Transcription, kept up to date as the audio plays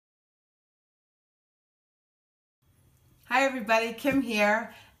Hi everybody, Kim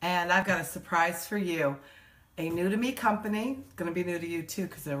here, and I've got a surprise for you. A new to me company, it's going to be new to you too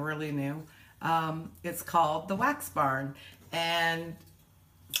because they're really new. It's called the Wax Barn, and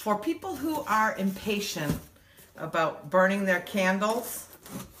for people who are impatient about burning their candles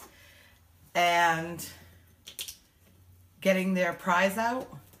and getting their prize out,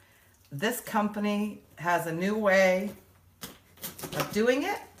 this company has a new way of doing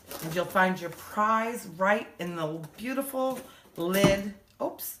it. And you'll find your prize right in the beautiful lid.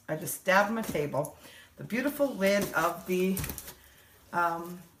 Oops, I just stabbed my table. The beautiful lid of the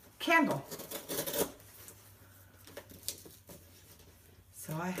candle.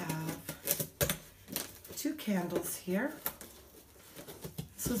 So I have 2 candles here.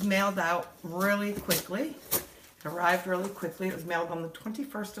 This was mailed out really quickly. It arrived really quickly. It was mailed on the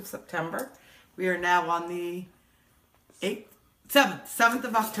 21st of September. We are now on the 7th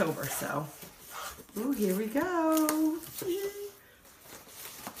of October, so, ooh, here we go.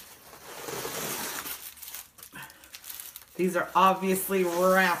 These are obviously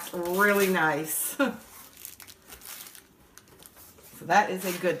wrapped really nice. So that is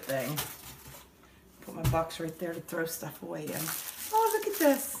a good thing. Put my box right there to throw stuff away in. Oh, look at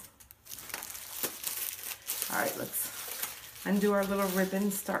this. All right, let's undo our little ribbon.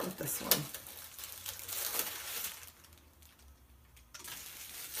 Start with this one.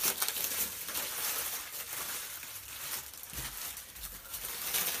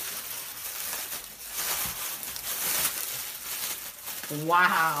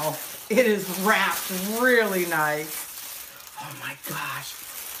 Wow, it is wrapped really nice. Oh my gosh,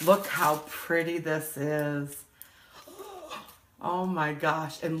 look how pretty this is. Oh my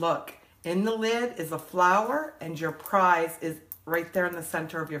gosh, and look, in the lid is a flower and your prize is right there in the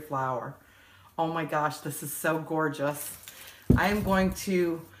center of your flower. Oh my gosh, this is so gorgeous. I am going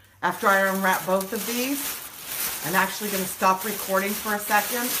to, after I unwrap both of these, I'm actually going to stop recording for a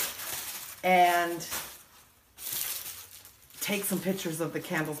second and take some pictures of the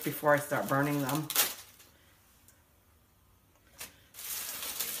candles before I start burning them.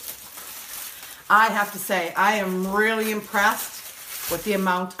 I have to say, I am really impressed with the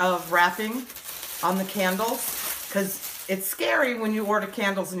amount of wrapping on the candles, because it's scary when you order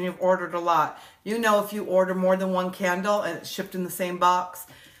candles and you've ordered a lot. You know, if you order more than one candle and it's shipped in the same box,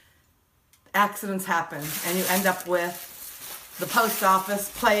 accidents happen and you end up with the post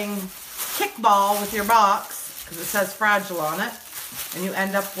office playing kickball with your box because it says fragile on it, and you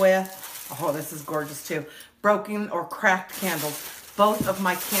end up with, oh, this is gorgeous too, broken or cracked candles. Both of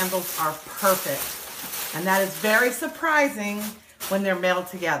my candles are perfect, and that is very surprising when they're mailed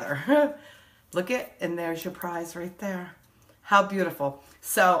together. Look it, and there's your prize right there. How beautiful.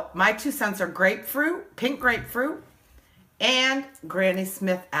 So my 2 cents are grapefruit, pink grapefruit, and Granny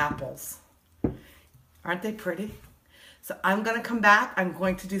Smith apples. Aren't they pretty? So I'm going to come back. I'm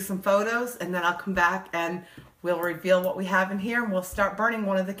going to do some photos, and then I'll come back and we'll reveal what we have in here, and we'll start burning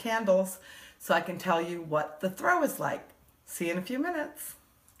one of the candles so I can tell you what the throw is like. See you in a few minutes.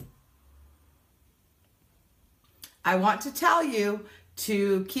 I want to tell you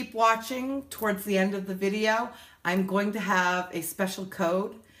to keep watching towards the end of the video. I'm going to have a special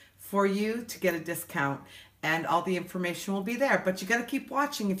code for you to get a discount, and all the information will be there, but you got to keep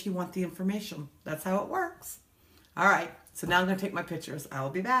watching if you want the information. That's how it works. All right, so now I'm going to take my pictures. I'll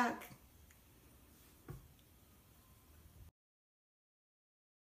be back.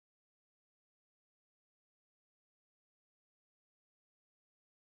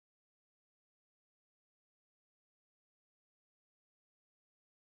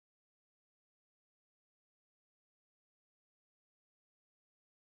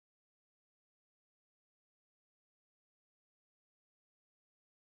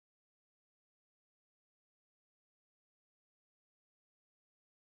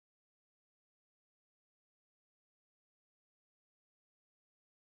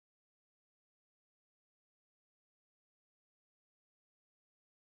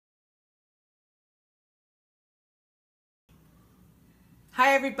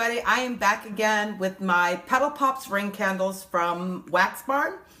 Hi everybody, I am back again with my Petal Pops ring candles from Wax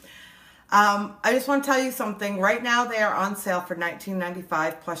Barn. I just want to tell you something. Right now they are on sale for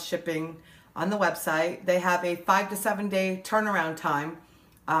 $19.95 plus shipping on the website. They have a 5 to 7 day turnaround time,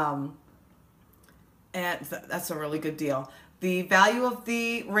 and that's a really good deal. The value of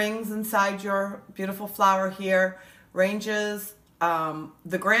the rings inside your beautiful flower here ranges,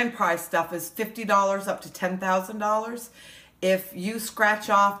 the grand prize stuff is $50 up to $10,000. If you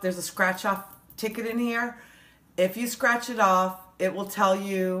scratch off, there's a scratch off ticket in here. If you scratch it off, it will tell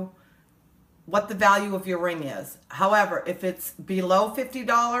you what the value of your ring is. However, if it's below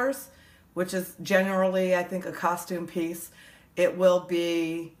 $50, which is generally, I think, a costume piece, it will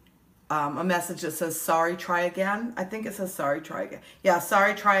be a message that says, sorry, try again. I think it says, sorry, try again. Yeah,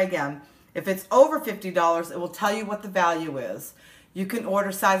 sorry, try again. If it's over $50, it will tell you what the value is. You can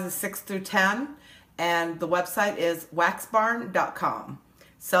order sizes 6 through 10, and the website is waxbarn.com.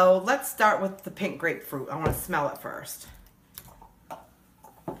 So let's start with the pink grapefruit. I want to smell it first. Oh,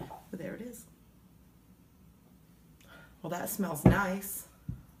 there it is. Well, that smells nice.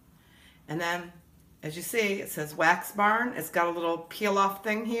 And then, as you see, it says Wax Barn. It's got a little peel-off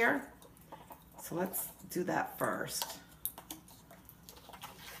thing here. So let's do that first.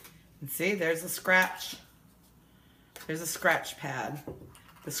 And see, there's a scratch. There's a scratch pad.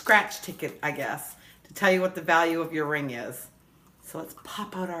 The scratch ticket, I guess, to tell you what the value of your ring is. So let's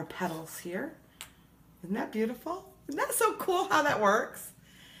pop out our petals here. Isn't that beautiful? Isn't that so cool how that works?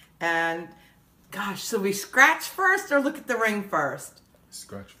 And gosh, so we scratch first or look at the ring first?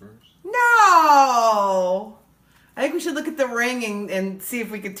 Scratch first. No! I think we should look at the ring and see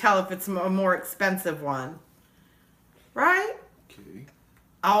if we can tell if it's a more expensive one. Right? Okay.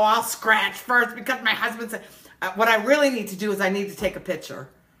 Oh, I'll scratch first because my husband said, what I really need to do is I need to take a picture.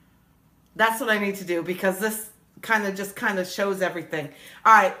 That's what I need to do because this kind of shows everything.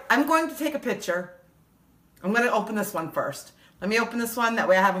 All right, I'm going to take a picture. I'm going to open this one first. Let me open this one. That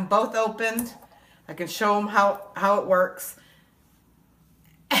way I have them both opened. I can show them how it works.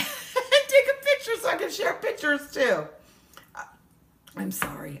 And take a picture so I can share pictures too. I'm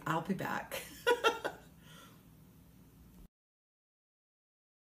sorry. I'll be back.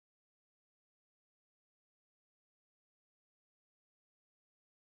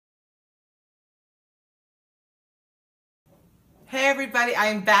 Hey everybody, I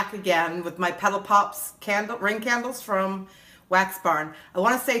am back again with my Petal Pops ring candles from Wax Barn. I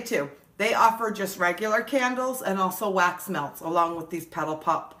want to say too, they offer just regular candles and also wax melts along with these Petal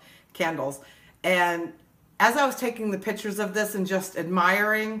Pop candles. And as I was taking the pictures of this and just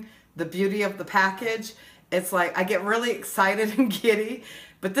admiring the beauty of the package, it's like I get really excited and giddy,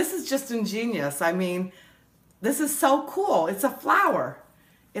 but this is just ingenious. I mean, this is so cool. It's a flower.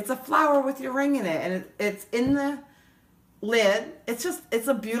 It's a flower with your ring in it, and it's in the lid. It's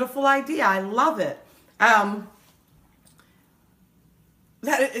a beautiful idea. I love it.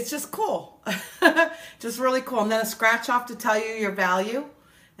 It's just cool. Just really cool. And then a scratch off to tell you your value.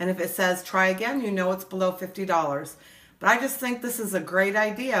 And if it says try again, you know it's below $50. But I just think this is a great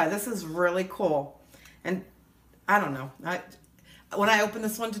idea. This is really cool. And I don't know. When I opened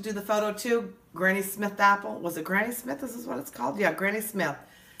this one to do the photo too, Granny Smith apple. Was it Granny Smith? This is what it's called? Yeah, Granny Smith.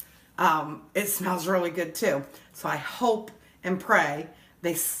 It smells really good too. So I hope and pray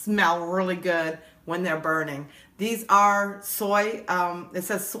they smell really good when they're burning. These are soy, it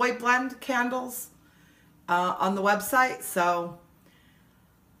says soy blend candles on the website. So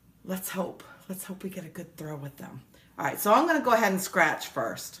let's hope we get a good throw with them. All right, so I'm going to go ahead and scratch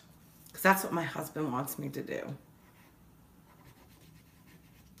first because that's what my husband wants me to do.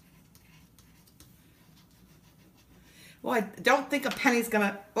 Well, I don't think a penny's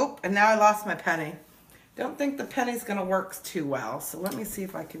gonna, oh, and now I lost my penny. Don't think the penny's gonna work too well. So let me see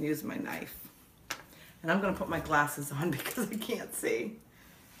if I can use my knife. And I'm gonna put my glasses on because I can't see.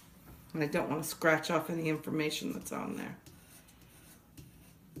 And I don't wanna scratch off any information that's on there.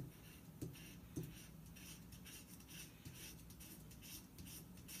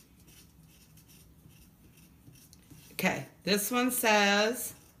 Okay, this one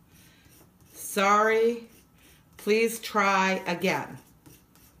says, sorry, please try again.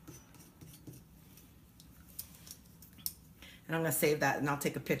 And I'm going to save that and I'll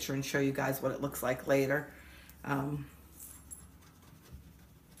take a picture and show you guys what it looks like later. All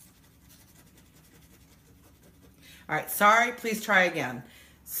right, sorry, please try again.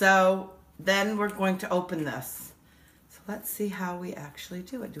 So then we're going to open this. So let's see how we actually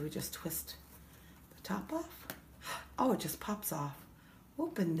do it. Do we just twist the top off? Oh, it just pops off.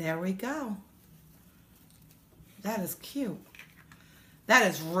 Oop, and there we go. That is cute. That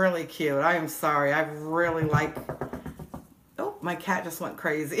is really cute. I am sorry. I really like... Oh, my cat just went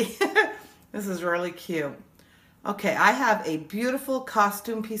crazy. This is really cute. Okay, I have a beautiful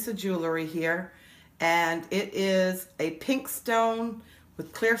costume piece of jewelry here. And it is a pink stone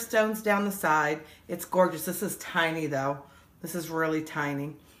with clear stones down the side. It's gorgeous. This is tiny, though. This is really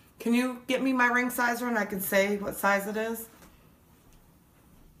tiny. Can you get me my ring sizer and I can say what size it is?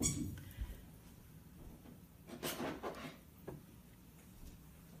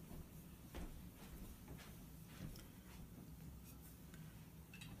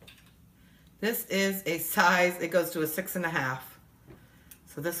 This is a size, it goes to a 6.5.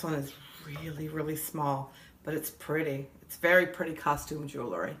 So this one is really, really small, but it's pretty. It's very pretty costume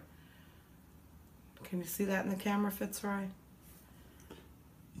jewelry. Can you see that in the camera, Fitzroy?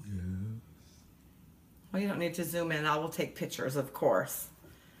 Yes. Well, you don't need to zoom in. I will take pictures, of course.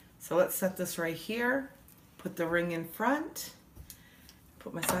 So let's set this right here. Put the ring in front.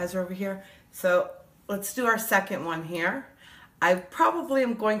 Put my sizer over here. So let's do our second one here. I probably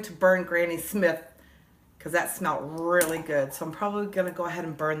am going to burn Granny Smith because that smelled really good. So I'm probably going to go ahead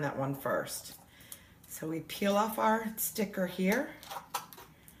and burn that one first. So we peel off our sticker here.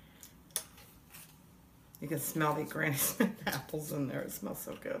 You can smell the Granny Smith apples in there. It smells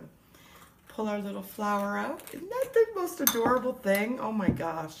so good. Pull our little flower out. Isn't that the most adorable thing? Oh my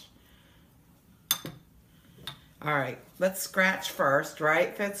gosh. All right, let's scratch first,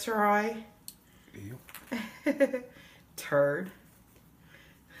 right, Fitzroy? Yep. Turd.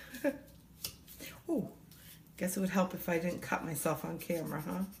 Oh, guess it would help if I didn't cut myself on camera,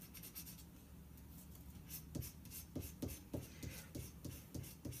 huh?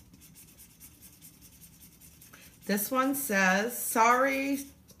 This one says, sorry,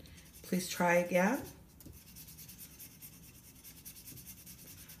 please try again.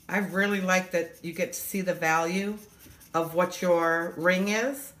 I really like that you get to see the value of what your ring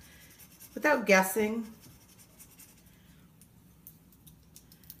is without guessing.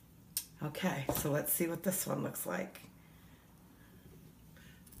 Okay, so let's see what this one looks like.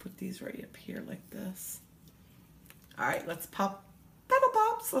 Put these right up here like this. All right, let's pop Petal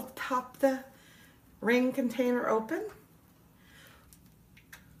Pops. Let's pop the ring container open.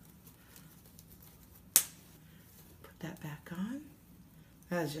 Put that back on.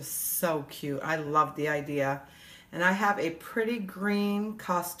 That is just so cute. I love the idea. And I have a pretty green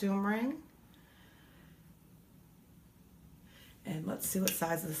costume ring. And let's see what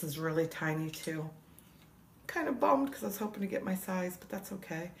size. This is really tiny too. Kind of bummed because I was hoping to get my size, but that's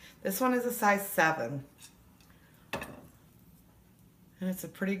okay. This one is a size 7. And it's a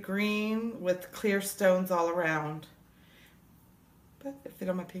pretty green with clear stones all around. But it fit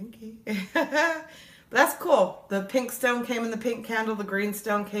on my pinky. That's cool. The pink stone came in the pink candle. The green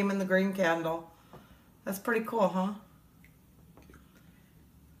stone came in the green candle. That's pretty cool, huh?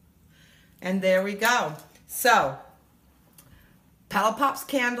 And there we go. So, Petal Pops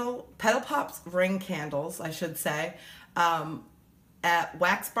ring candles, I should say, at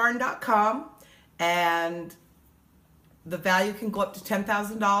waxbarn.com. And the value can go up to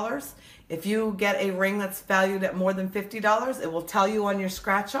 $10,000. If you get a ring that's valued at more than $50, it will tell you on your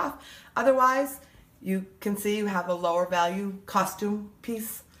scratch off. Otherwise, you can see you have a lower value costume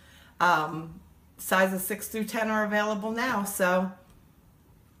piece. Sizes 6 through 10 are available now, so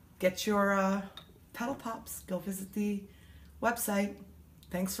get your Petal Pops. Go visit the website.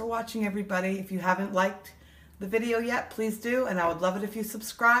 Thanks for watching, everybody. If you haven't liked the video yet, please do, and I would love it if you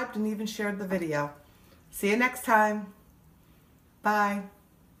subscribed and even shared the video. See you next time. Bye.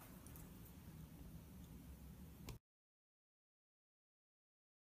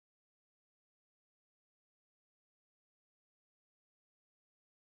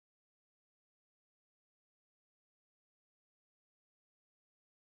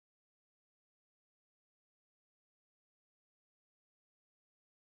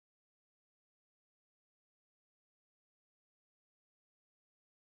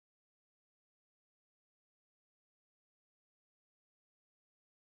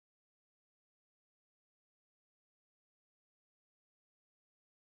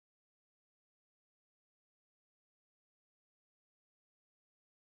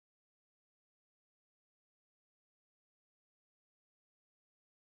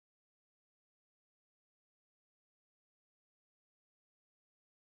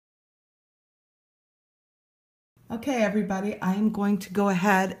 Okay, everybody, I am going to go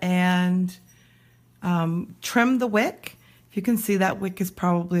ahead and trim the wick. If you can see, that wick is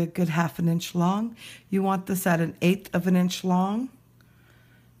probably a good ½ an inch long. You want this at 1/8 of an inch long,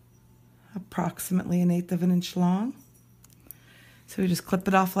 approximately 1/8 of an inch long. So we just clip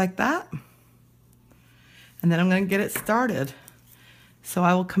it off like that. And then I'm going to get it started. So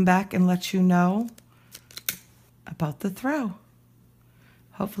I will come back and let you know about the throw.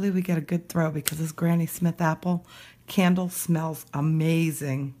 Hopefully we get a good throw because this Granny Smith apple candle smells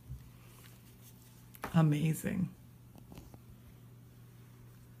amazing. Amazing.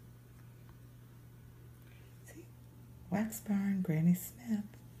 See? Wax Barn, Granny Smith.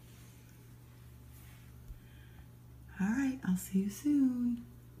 All right, I'll see you soon.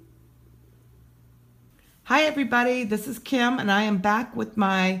 Hi everybody, this is Kim and I am back with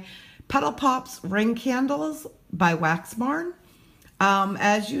my Petal Pops ring candles by Wax Barn.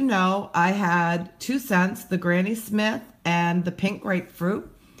 As you know, I had 2 scents, the Granny Smith and the pink grapefruit.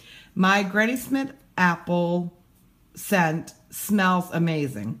 My Granny Smith apple scent smells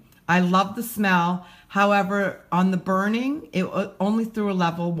amazing. I love the smell. However, on the burning, it only threw a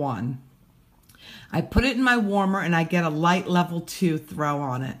level 1. I put it in my warmer and I get a light level 2 throw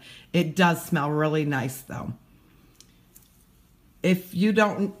on it. It does smell really nice though. If you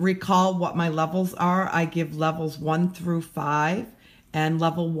don't recall what my levels are, I give levels 1 through 5. And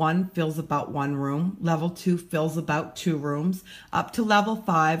level 1 fills about 1 room. Level 2 fills about 2 rooms. Up to level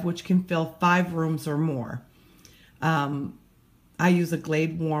 5, which can fill 5 rooms or more. I use a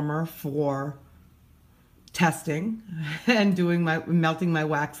Glade warmer for testing and melting my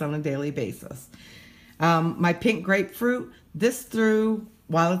wax on a daily basis. My pink grapefruit, this threw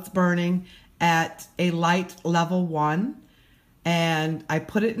while it's burning at a light level 1. And I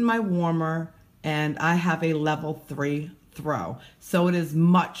put it in my warmer and I have a level 3 throw. So it is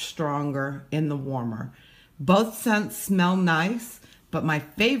much stronger in the warmer. Both scents smell nice, but my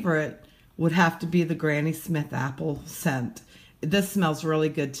favorite would have to be the Granny Smith apple scent. This smells really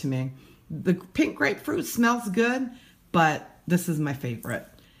good to me. The pink grapefruit smells good, but this is my favorite.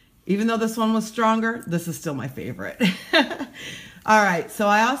 Even though this one was stronger, this is still my favorite. All right, so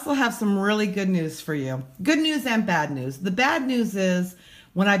I also have some really good news for you. Good news and bad news. The bad news is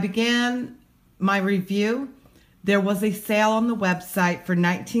when I began my review, there was a sale on the website for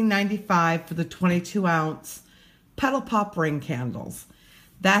 $19.95 for the 22-ounce Petal Pop ring candles.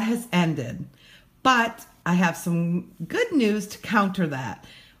 That has ended. But I have some good news to counter that.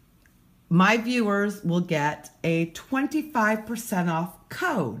 My viewers will get a 25% off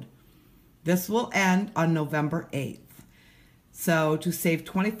code. This will end on November 8th. So to save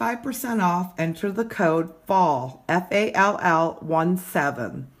 25% off, enter the code FALL, F-A-L-L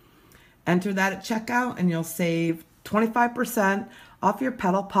 17. Enter that at checkout and you'll save 25% off your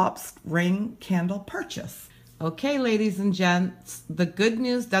Petal Pops ring candle purchase. Okay, ladies and gents, the good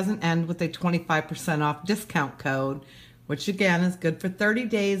news doesn't end with a 25% off discount code, which again is good for 30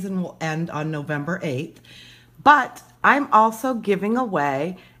 days and will end on November 8th. But I'm also giving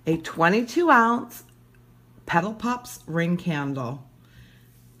away a 22-ounce Petal Pops ring candle.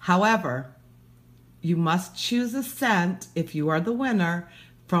 However, you must choose a scent if you are the winner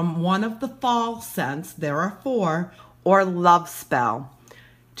from one of the fall scents, there are 4, or Lovespell.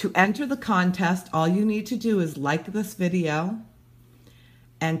 To enter the contest, all you need to do is like this video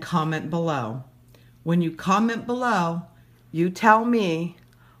and comment below. When you comment below, you tell me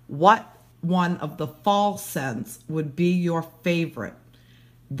what one of the fall scents would be your favorite.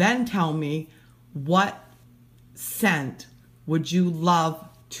 Then tell me what scent would you love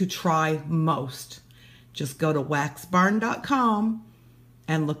to try most. Just go to waxbarn.com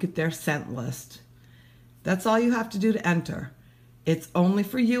and look at their scent list. That's all you have to do to enter. It's only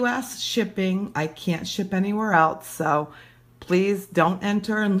for US shipping. I can't ship anywhere else, so please don't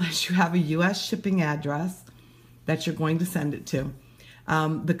enter unless you have a US shipping address that you're going to send it to.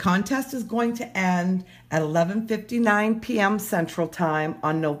 The contest is going to end at 11:59 p.m. Central Time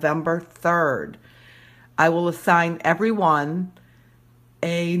on November 3rd. I will assign everyone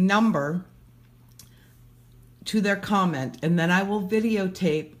a number to their comment, and then I will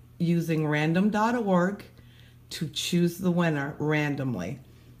videotape using random.org to choose the winner randomly.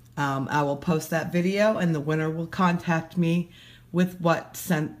 I will post that video and the winner will contact me with what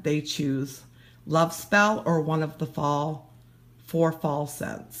scent they choose, Lovespell or one of the 4 fall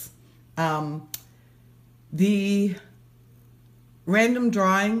scents. The random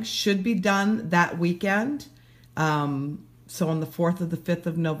drawing should be done that weekend, so on the 4th or the 5th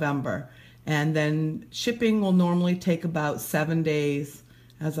of November. And then shipping will normally take about 7 days.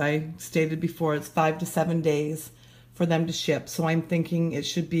 As I stated before, it's 5 to 7 days for them to ship. So I'm thinking it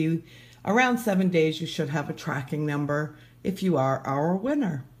should be around 7 days. You should have a tracking number if you are our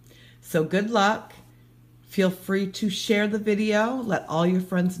winner. So good luck. Feel free to share the video. Let all your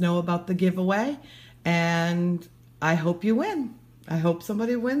friends know about the giveaway. And I hope you win. I hope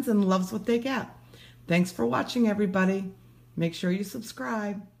somebody wins and loves what they get. Thanks for watching, everybody. Make sure you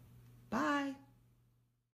subscribe. Bye.